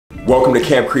Welcome to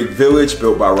Camp Creek Village,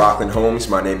 built by Rocklyn Homes.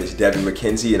 My name is Devin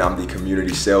McKenzie and I'm the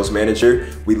community sales manager.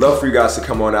 We'd love for you guys to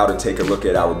come on out and take a look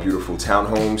at our beautiful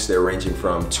townhomes. They're ranging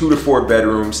from 2 to 4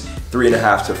 bedrooms,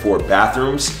 3.5 to 4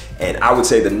 bathrooms. And I would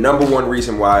say the #1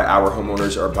 reason why our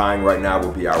homeowners are buying right now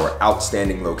will be our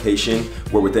outstanding location.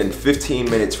 We're within 15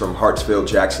 minutes from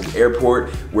Hartsfield-Jackson Airport.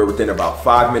 We're within about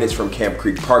 5 minutes from Camp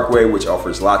Creek Parkway, which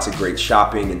offers lots of great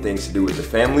shopping and things to do with the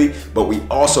family. But we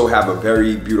also have a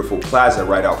very beautiful plaza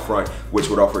right out front,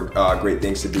 which would offer great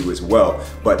things to do as well.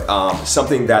 But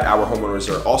something that our homeowners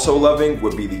are also loving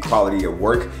would be the quality of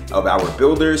work of our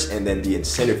builders and then the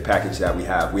incentive package that we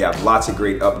have. We have lots of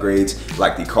great upgrades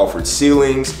like the Culford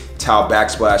ceilings, tile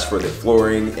backsplash for the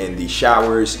flooring and the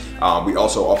showers. We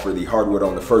also offer the hardwood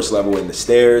on the first level and the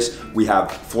stairs. We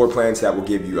have floor plans that will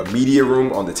give you a media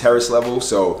room on the terrace level.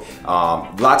 So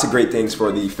lots of great things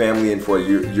for the family and for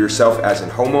yourself as a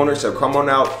homeowner. So come on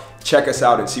out, check us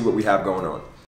out and see what we have going on.